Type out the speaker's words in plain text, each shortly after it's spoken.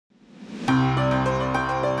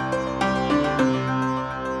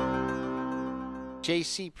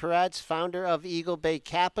J.C. Parets, founder of Eagle Bay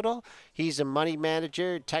Capital. He's a money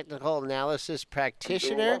manager, technical analysis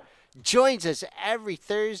practitioner. Benzinga. Joins us every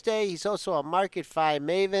Thursday. He's also a Marketfy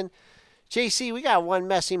Maven. JC, we got one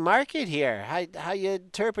messy market here. How you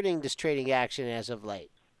interpreting this trading action as of late?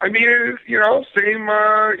 I mean, it's,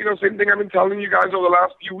 same thing I've been telling you guys over the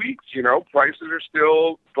last few weeks. Prices are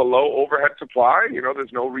still below overhead supply.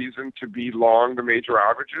 There's no reason to be long the major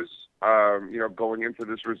averages. Going into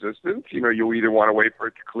this resistance, you either want to wait for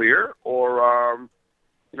it to clear or,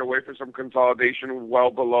 wait for some consolidation well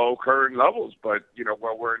below current levels. But,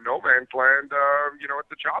 while we're in no man's land,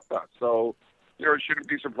 it's a chop fest. So, it shouldn't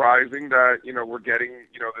be surprising that, we're getting,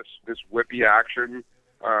 this whippy action.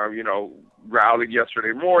 Rallied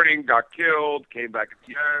yesterday morning, got killed, came back at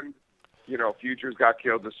the end. Futures got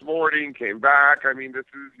killed this morning, came back. I mean, this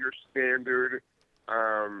is your standard,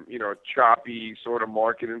 choppy sort of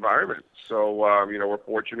market environment. So, we're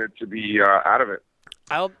fortunate to be out of it.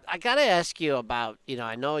 I got to ask you about,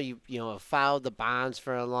 I know you have followed the bonds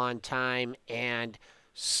for a long time, and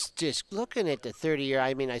just looking at the 30-year,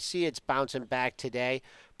 I mean, I see it's bouncing back today,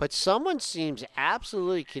 but someone seems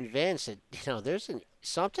absolutely convinced that, there's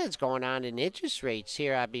something's going on in interest rates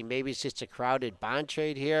here. I mean, maybe it's just a crowded bond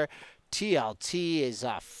trade here. TLT is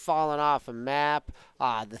falling off a map.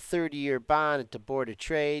 The 30-year bond at the Board of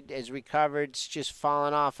Trade has recovered. It's just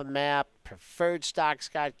falling off a map. Preferred stocks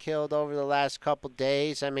got killed over the last couple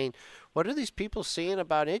days. I mean, what are these people seeing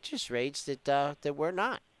about interest rates that we're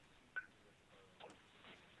not?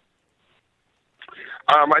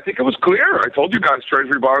 I think it was clear. I told you guys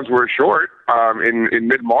Treasury bonds were short in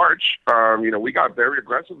mid-March. We got very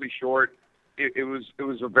aggressively short. It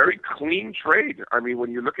was a very clean trade. I mean,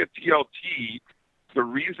 when you look at TLT, the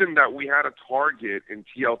reason that we had a target in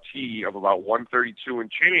TLT of about 132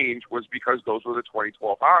 and change was because those were the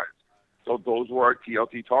 2012 highs. So those were our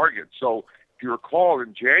TLT targets. So if you recall,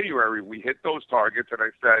 in January, we hit those targets, and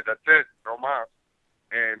I said, that's it, no mas.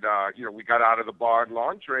 And, we got out of the bond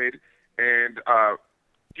long trade, and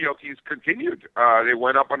TLTs continued. They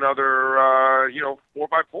went up another, 4 or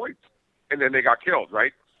 5 points, and then they got killed,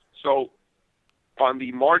 right? So on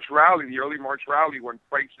the March rally, the early March rally, when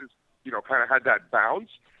prices, kind of had that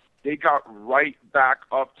bounce, they got right back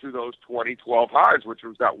up to those 2012 highs, which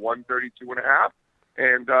was that 132.5.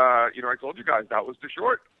 And, I told you guys that was the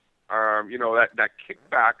short. That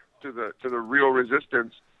kickback to the real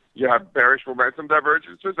resistance. You have bearish momentum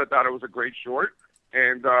divergences. I thought it was a great short.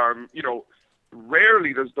 And,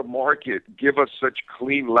 rarely does the market give us such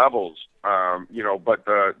clean levels. But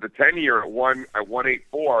the 10-year at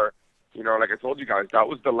 184, like I told you guys, that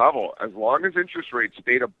was the level. As long as interest rates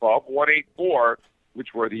stayed above 184,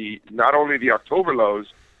 which were not only the October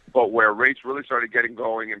lows, but where rates really started getting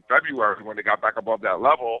going in February when they got back above that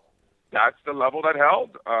level, that's the level that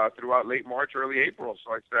held throughout late March, early April.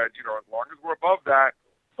 So I said, as long as we're above that,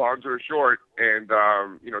 bonds are short. And,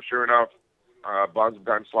 sure enough, bonds have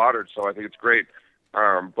gotten slaughtered, so I think it's great.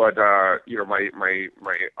 But my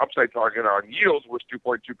upside target on yields was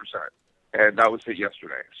 2.2%, and that was hit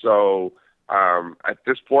yesterday. So at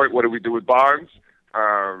this point, what do we do with bonds?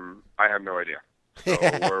 I have no idea. So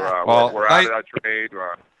we're out of that trade.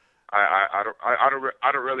 I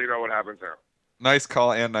don't really know what happens there. Nice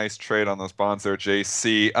call and nice trade on those bonds there,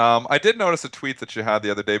 JC. I did notice a tweet that you had the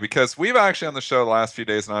other day, because we've actually on the show the last few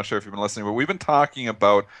days, not sure if you've been listening, but we've been talking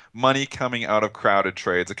about money coming out of crowded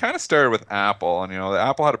trades. It kind of started with Apple, and the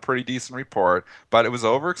Apple had a pretty decent report, but it was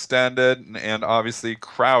overextended and obviously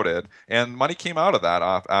crowded, and money came out of that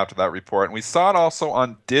after that report. And we saw it also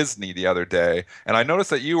on Disney the other day, and I noticed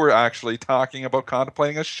that you were actually talking about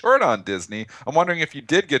contemplating a short on Disney. I'm wondering if you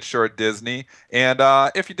did get short Disney, and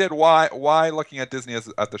if you did, why looking at Disney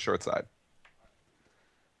at the short side?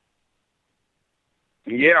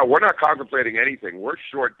 Yeah, we're not contemplating anything. We're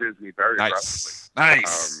short Disney very aggressively.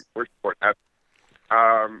 Nice. We're short.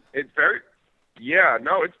 It's very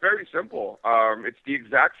simple. It's the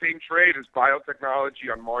exact same trade as biotechnology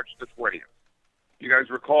on March the 20th. You guys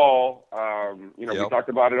recall, we talked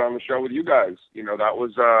about it on the show with you guys. That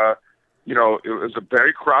was, it was a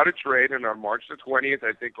very crowded trade, and on March the 20th,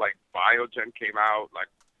 I think Biogen came out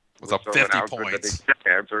it was up 50 points.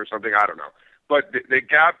 Answer or something, I don't know. But they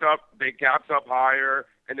gapped up higher,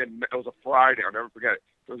 and then it was a Friday. I'll never forget it.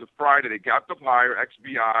 It was a Friday. They gapped up higher,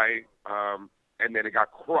 XBI, and then it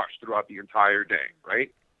got crushed throughout the entire day,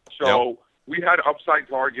 right? So we had upside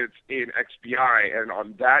targets in XBI, and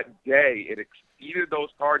on that day, it exceeded those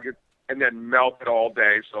targets and then melted all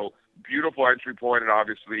day. So beautiful entry point, and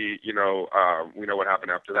obviously, we know what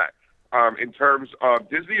happened after that. In terms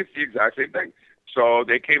of Disney, it's the exact same thing. So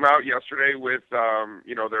they came out yesterday with, their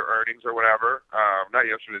earnings or whatever. Not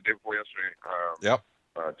yesterday, the day before yesterday. Yep.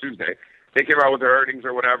 Tuesday. They came out with their earnings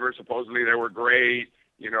or whatever. Supposedly they were great.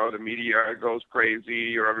 The media goes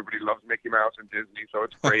crazy, or everybody loves Mickey Mouse and Disney, so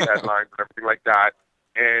it's great headlines and everything like that.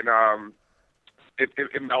 And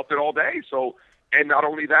it melted all day. So, and not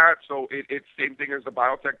only that, so it's same thing as the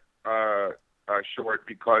biotech short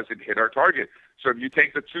because it hit our target. So if you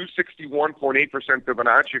take the 261.8%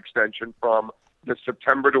 Fibonacci extension from the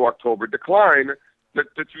September to October decline, the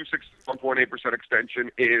 261.8%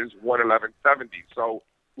 extension is 111.70. So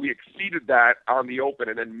we exceeded that on the open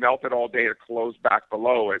and then melted all day to close back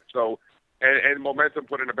below it. So, and momentum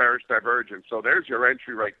put in a bearish divergence. So there's your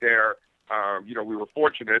entry right there. We were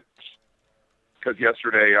fortunate because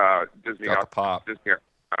yesterday Disney got the pop. Disney,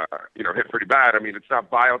 hit pretty bad. I mean, it's not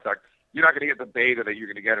biotech. You're not going to get the beta that you're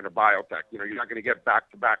going to get in a biotech. You're not going to get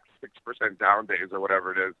back-to-back 6% down days or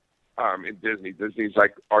whatever it is in Disney. Disney's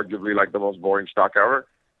like arguably like the most boring stock ever.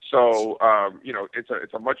 So,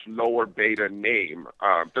 it's a much lower beta name.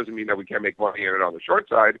 Doesn't mean that we can't make money in it on the short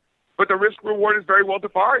side, but the risk reward is very well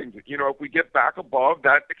defined. If we get back above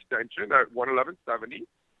that extension at 111.70,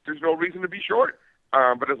 there's no reason to be short.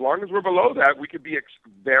 But as long as we're below that, we could be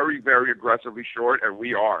very, very aggressively short, and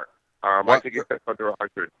we are. I think it's under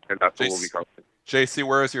 100, and that's what we'll be covering. JC,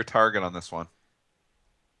 where is your target on this one?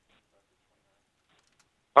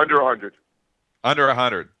 Under 100. Under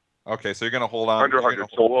 100. Okay, so you're going to hold on. Under 100.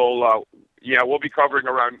 So we'll be covering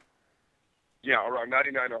around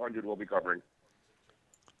 99 100 we'll be covering.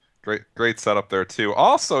 Great setup there too.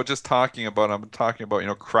 Also, I'm talking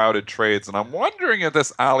about crowded trades, and I'm wondering if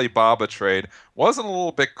this Alibaba trade wasn't a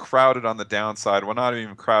little bit crowded on the downside. Well, not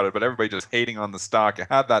even crowded, but everybody just hating on the stock. It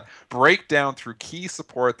had that breakdown through key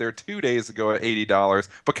support there 2 days ago at $80,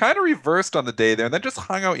 but kind of reversed on the day there, and then just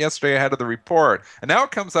hung out yesterday ahead of the report. And now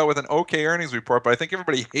it comes out with an okay earnings report, but I think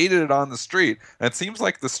everybody hated it on the street. And it seems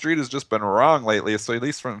like the street has just been wrong lately. So at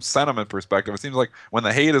least from sentiment perspective, it seems like when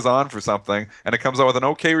the hate is on for something and it comes out with an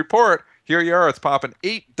okay report, here you are, it's popping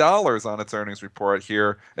 $8 on its earnings report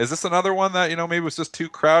here. Is this another one that, maybe was just too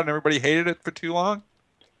crowded and everybody hated it for too long?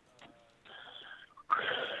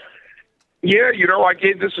 Yeah, I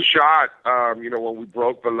gave this a shot. When we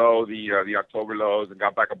broke below the October lows and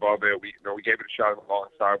got back above it, we gave it a shot on the long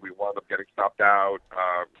side. We wound up getting stopped out.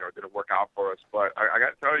 It didn't work out for us. But I got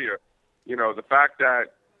to tell you, the fact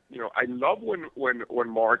that, I love when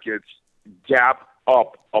markets gap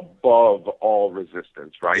up above all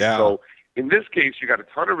resistance, right? Yeah. So in this case, you got a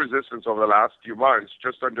ton of resistance over the last few months,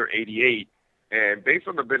 just under 88. And based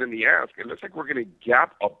on the bid and the ask, it looks like we're going to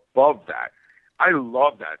gap above that. I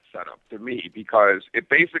love that setup to me because it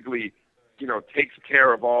basically, takes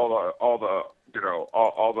care of all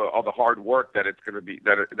the hard work that it's going to be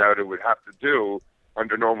that it would have to do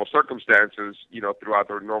under normal circumstances, throughout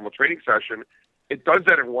the normal trading session. It does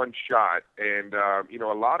that in one shot, and a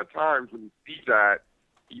lot of times when you see that,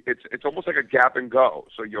 it's almost like a gap and go.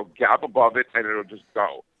 So you'll gap above it, and it'll just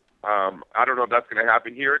go. I don't know if that's going to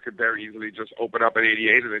happen here. It could very easily just open up at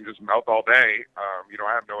 88 and then just melt all day.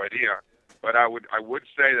 I have no idea, but I would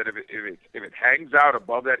say that if it hangs out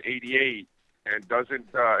above that 88 and doesn't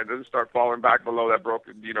start falling back below that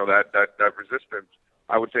broken, that resistance,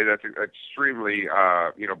 I would say that's extremely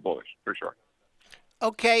bullish for sure.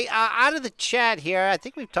 Okay, out of the chat here, I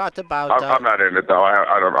think we've talked about. I'm not in it though.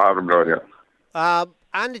 I don't know yet.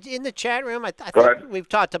 In the chat room, I think we've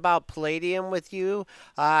talked about Palladium with you,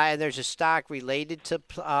 and there's a stock related to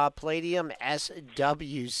Palladium,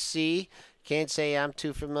 SWC. Can't say I'm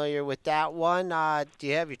too familiar with that one. Do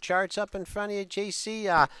you have your charts up in front of you, JC?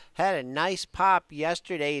 Had a nice pop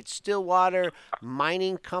yesterday. It's Stillwater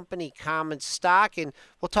Mining Company common stock, and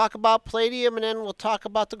we'll talk about Palladium, and then we'll talk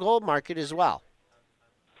about the gold market as well.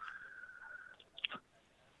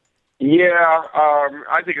 Yeah,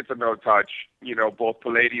 I think it's a no touch. Both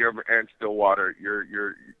Palladium and Stillwater.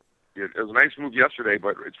 It was a nice move yesterday,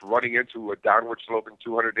 but it's running into a downward sloping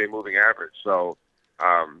 200-day moving average. So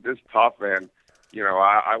this is tough, man.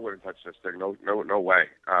 I wouldn't touch this thing. No way.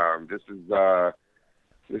 This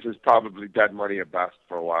is probably dead money at best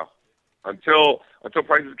for a while. Until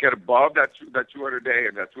prices get above that 200-day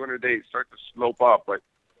and that 200-day start to slope up, but.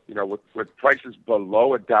 With prices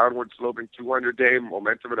below a downward sloping 200-day,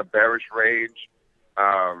 momentum in a bearish range,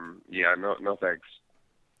 no thanks.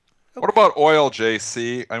 What about oil,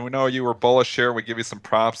 JC? And we know you were bullish here. We give you some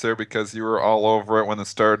props there because you were all over it when it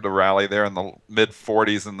started to rally there in the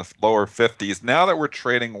mid-40s and the lower 50s. Now that we're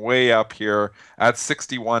trading way up here at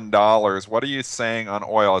 $61, what are you saying on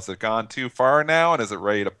oil? Has it gone too far now, and is it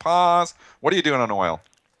ready to pause? What are you doing on oil?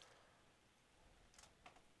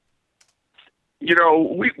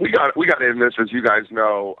 We got in this, as you guys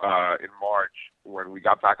know, in March when we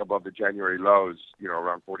got back above the January lows,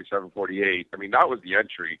 around 47, 48. I mean, that was the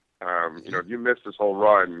entry. If you missed this whole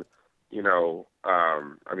run, that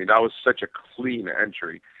was such a clean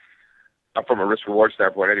entry from a risk reward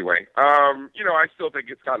standpoint anyway. I still think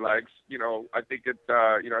it's got legs. I think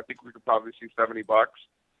we could probably see $70,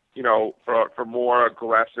 for more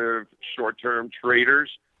aggressive short-term traders.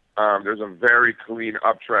 There's a very clean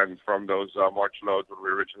uptrend from those March lows when we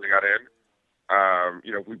originally got in.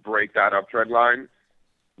 If we break that uptrend line,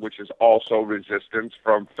 which is also resistance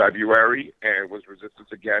from February and was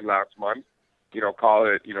resistance again last month, call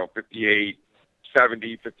it, 58,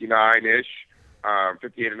 70, 59-ish,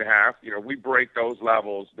 58 and a half. We break those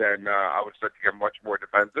levels, then I would start to get much more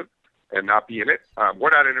defensive and not be in it.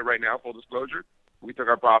 We're not in it right now, full disclosure. We took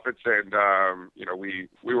our profits and, we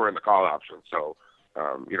were in the call option. So,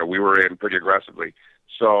 we were in pretty aggressively.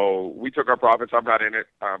 So we took our profits. I'm not in it,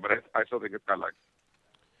 but I still think it's got legs.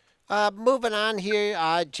 Moving on here,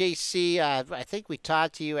 JC, I think we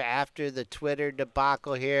talked to you after the Twitter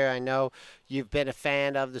debacle here. I know you've been a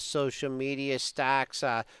fan of the social media stocks.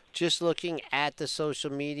 Just looking at the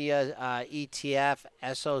social media ETF,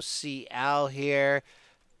 SOCL here,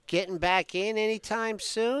 getting back in anytime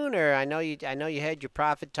soon? Or I know you had your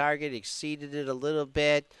profit target, exceeded it a little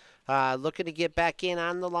bit. Looking to get back in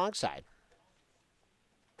on the long side.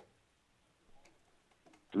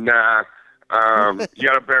 Nah. You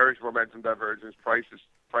got a bearish momentum divergence. Price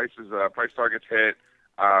targets hit.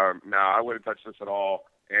 I wouldn't touch this at all.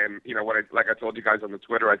 And like I told you guys on the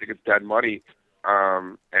Twitter, I think it's dead money.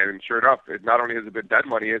 And sure enough, it not only has it been dead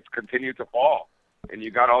money, it's continued to fall. And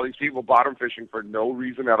you got all these people bottom fishing for no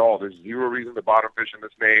reason at all. There's zero reason to bottom fish in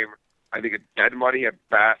this name. I think it's dead money at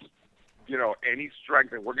best. Any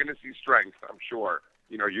strength, and we're going to see strength, I'm sure.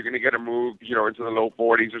 You're going to get a move, into the low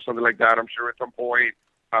 40s or something like that, I'm sure, at some point.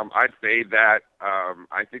 I'd say that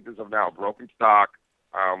I think this is now a broken stock.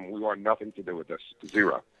 We want nothing to do with this.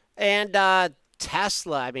 Zero. And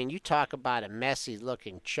Tesla, I mean, you talk about a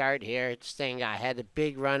messy-looking chart here. This thing had a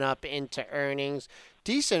big run-up into earnings.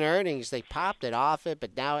 Decent earnings. They popped it off it,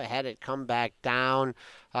 but now it had it come back down.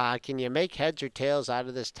 Can you make heads or tails out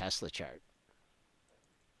of this Tesla chart?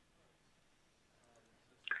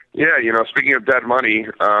 Yeah, speaking of dead money,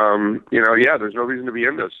 there's no reason to be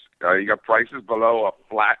in this. You got prices below a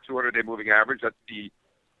flat 200-day moving average. That's the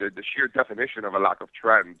sheer definition of a lack of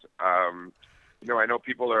trend. I know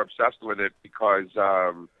people are obsessed with it because,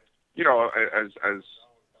 as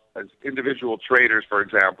individual traders, for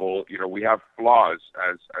example, we have flaws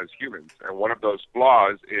as humans. And one of those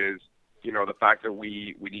flaws is, the fact that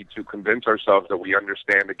we need to convince ourselves that we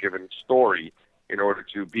understand a given story in order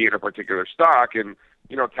to be in a particular stock. And,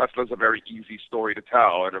 Tesla's a very easy story to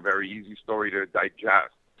tell and a very easy story to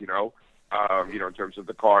digest, in terms of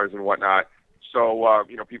the cars and whatnot. So,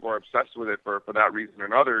 people are obsessed with it for that reason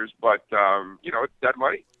and others. But, it's dead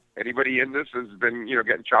money. Anybody in this has been,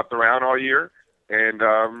 getting chopped around all year. And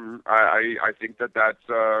I think that's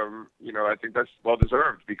well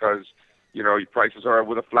deserved because, prices are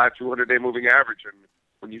with a flat 200-day moving average. And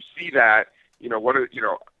when you see that,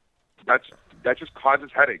 that just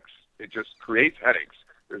causes headaches. It just creates headaches.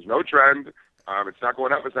 There's no trend. It's not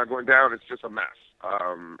going up. It's not going down. It's just a mess.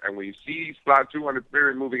 And when you see these flat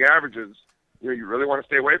 200-period moving averages, you really want to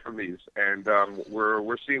stay away from these. And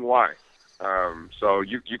we're seeing why. So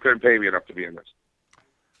you couldn't pay me enough to be in this.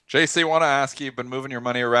 JC, I want to ask you, you've been moving your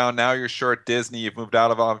money around. Now you're short Disney. You've moved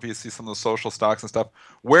out of, obviously, some of the social stocks and stuff.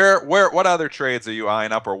 What other trades are you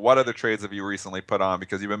eyeing up, or what other trades have you recently put on?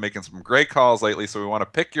 Because you've been making some great calls lately, so we want to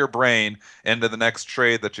pick your brain into the next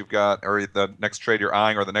trade that you've got, or the next trade you're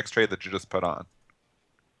eyeing, or the next trade that you just put on.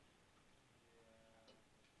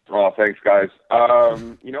 Oh, thanks, guys.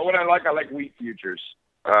 You know what I like? I like wheat futures.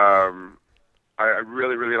 I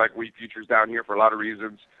really, really like wheat futures down here for a lot of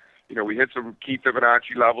reasons. We hit some key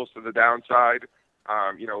Fibonacci levels to the downside.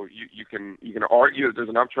 You can argue that there's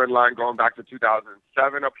an uptrend line going back to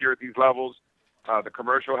 2007 up here at these levels. The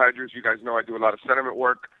commercial hedgers, you guys know I do a lot of sentiment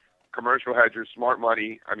work. Commercial hedgers, smart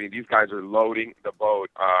money. I mean, these guys are loading the boat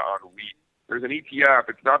on wheat. There's an ETF.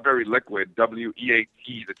 It's not very liquid, WEAT,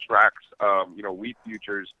 that tracks, wheat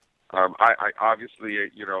futures. I obviously,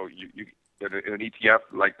 you in an ETF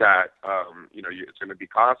like that, it's going to be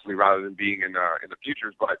constantly rather than being in the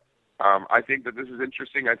futures. But I think that this is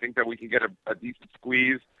interesting. I think that we can get a decent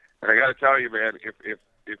squeeze. And I got to tell you, man,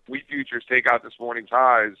 if wheat futures take out this morning's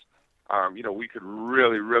highs, we could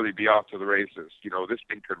really, really be off to the races. This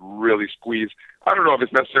thing could really squeeze. I don't know if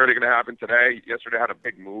it's necessarily going to happen today. Yesterday had a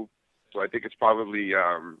big move, so I think it's probably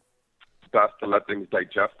best to let things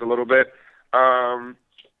digest a little bit.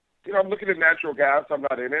 I'm looking at natural gas. I'm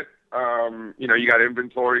not in it. You got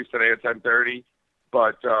inventories today at 10:30,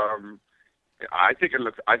 but I think it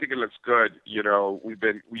looks good. We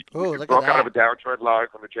Oh, look at broke out of that. a downtrend line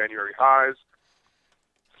from the January highs.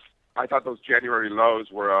 I thought those January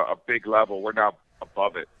lows were a big level. We're now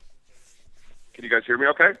above it. Can you guys hear me?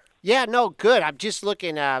 Okay. Yeah, no, good. I'm just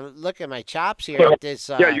looking at my chops here So, at this.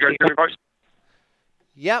 yeah, you guys hear me, boys?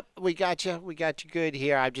 Yep, we got you. We got you good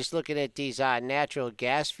here. I'm just looking at these natural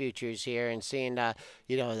gas futures here and seeing, that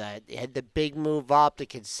had the big move up, the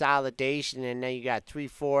consolidation, and then you got 3,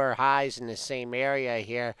 4 highs in the same area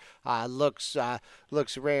here. Looks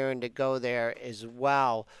raring to go there as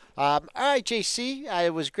well. All right, JC,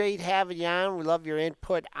 it was great having you on. We love your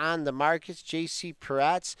input on the markets. JC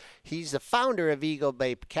Parets, he's the founder of Eagle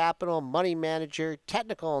Bay Capital, money manager,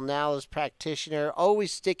 technical analyst practitioner,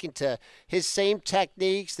 always sticking to his same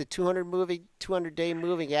techniques, the 200-day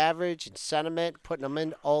moving average and sentiment, putting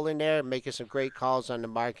them all in there and making some great calls on the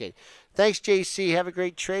market. Thanks, JC. Have a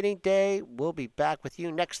great trading day. We'll be back with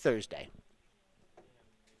you next Thursday.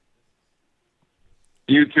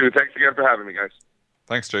 You too. Thanks again for having me, guys.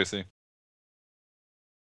 Thanks, JC.